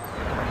parking lot.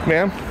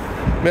 Ma'am,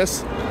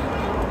 miss,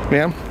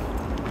 ma'am,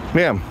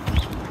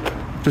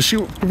 does she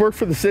work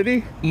for the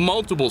city?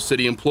 Multiple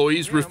city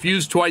employees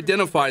refused to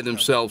identify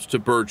themselves to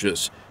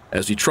Burgess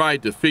as he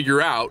tried to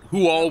figure out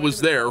who all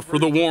was there for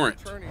the warrant.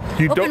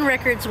 Open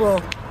records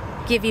will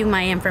give you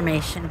my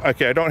information.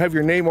 Okay, I don't have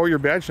your name or your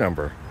badge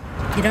number.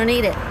 You don't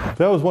need it.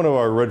 That was one of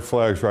our red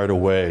flags right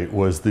away,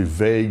 was the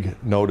vague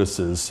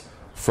notices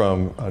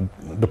from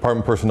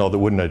department personnel that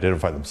wouldn't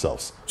identify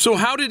themselves. So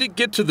how did it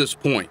get to this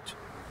point?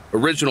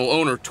 Original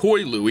owner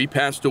Toy Louie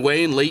passed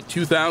away in late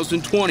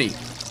 2020.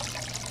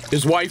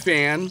 His wife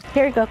Ann,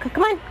 here you go,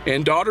 come on,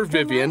 and daughter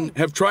Vivian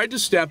have tried to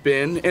step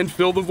in and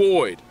fill the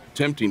void,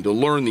 attempting to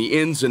learn the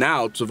ins and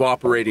outs of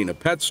operating a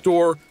pet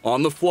store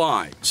on the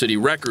fly. City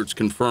records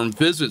confirm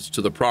visits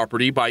to the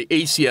property by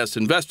ACS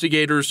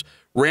investigators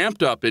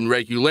ramped up in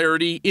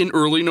regularity in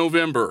early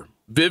November.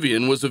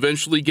 Vivian was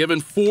eventually given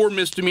 4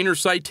 misdemeanor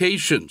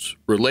citations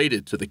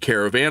related to the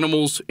care of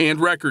animals and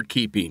record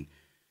keeping.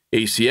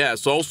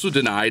 ACS also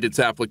denied its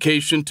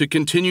application to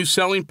continue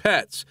selling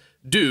pets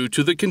due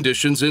to the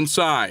conditions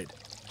inside.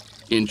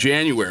 In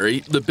January,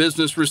 the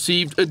business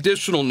received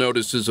additional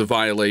notices of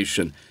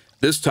violation,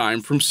 this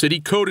time from city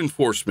code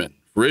enforcement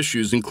for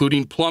issues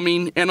including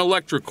plumbing and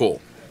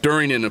electrical.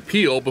 During an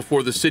appeal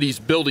before the city's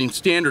Building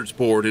Standards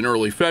Board in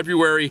early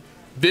February,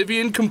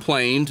 Vivian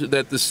complained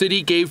that the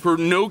city gave her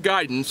no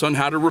guidance on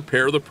how to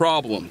repair the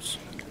problems.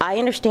 I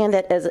understand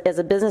that as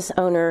a business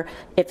owner,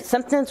 if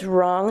something's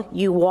wrong,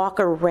 you walk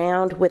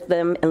around with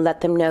them and let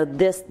them know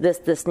this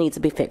needs to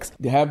be fixed.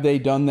 Have they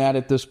done that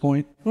at this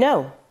point?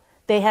 No,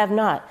 they have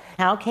not.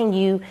 How can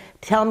you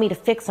tell me to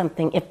fix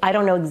something if I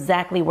don't know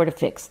exactly where to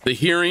fix? The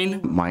hearing?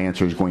 My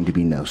answer is going to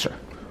be no, sir.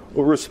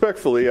 Well,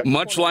 respectfully,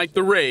 much like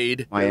the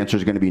raid, my answer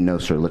is going to be no,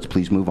 sir. Let's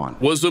please move on.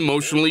 Was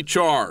emotionally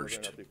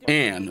charged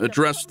and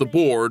addressed the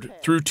board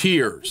through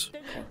tears.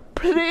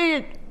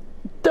 Please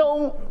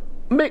don't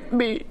make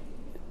me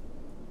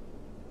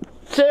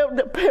sell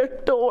the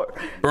pet store.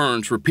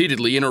 Burns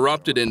repeatedly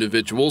interrupted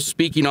individuals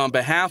speaking on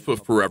behalf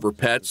of Forever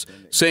Pets,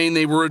 saying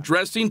they were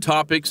addressing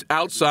topics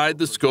outside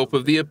the scope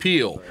of the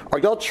appeal. Are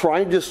y'all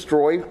trying to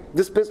destroy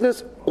this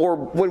business? Or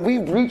when we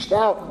reached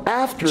out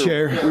after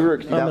Chair,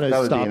 that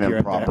would be an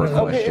improper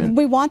question.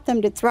 We want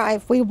them to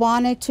thrive. We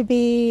want it to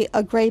be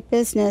a great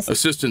business.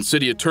 Assistant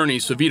City Attorney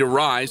Savita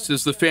Rai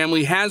says the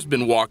family has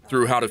been walked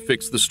through how to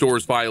fix the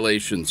store's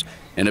violations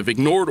and have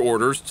ignored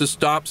orders to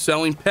stop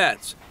selling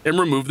pets and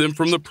remove them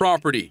from the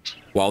property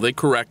while they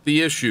correct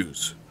the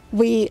issues.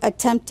 We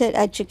attempted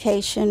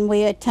education.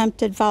 We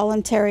attempted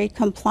voluntary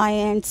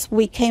compliance.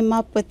 We came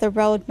up with a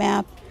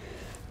roadmap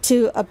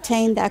to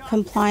obtain that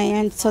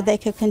compliance so they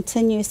could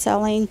continue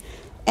selling,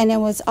 and it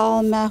was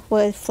all met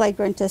with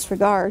flagrant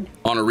disregard.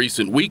 On a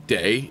recent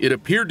weekday, it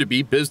appeared to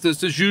be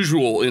business as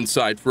usual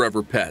inside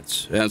Forever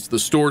Pets as the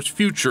store's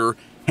future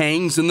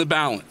hangs in the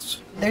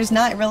balance. There's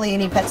not really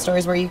any pet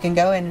stores where you can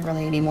go in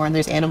really anymore, and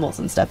there's animals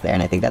and stuff there,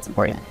 and I think that's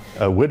important.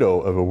 A widow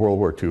of a World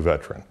War II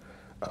veteran.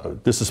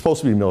 This is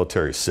supposed to be a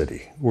military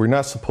city. We're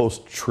not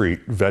supposed to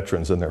treat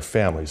veterans and their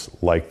families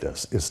like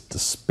this. It's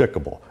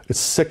despicable. It's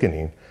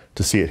sickening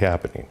to see it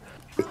happening.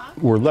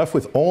 We're left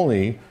with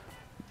only,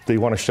 they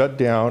want to shut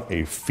down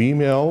a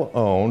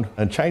female-owned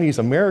and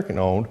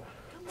Chinese-American-owned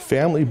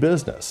family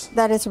business.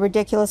 That is a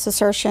ridiculous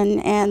assertion,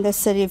 and the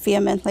city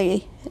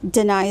vehemently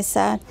denies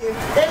that.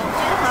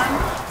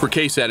 For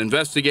KSAT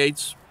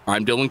Investigates,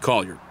 I'm Dylan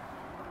Collier.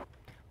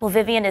 Well,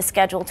 Vivian is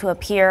scheduled to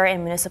appear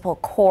in municipal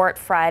court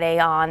Friday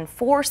on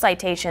 4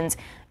 citations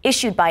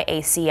issued by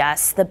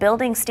ACS. The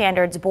Building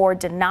Standards Board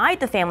denied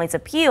the family's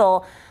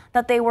appeal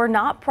that they were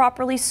not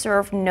properly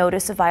served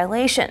notice of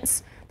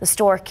violations. The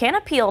store can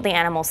appeal the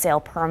animal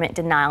sale permit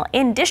denial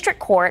in district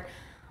court,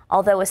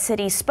 although a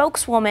city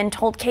spokeswoman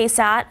told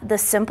KSAT the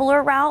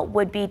simpler route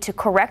would be to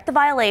correct the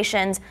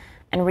violations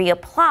and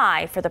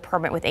reapply for the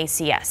permit with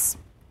ACS.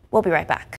 We'll be right back.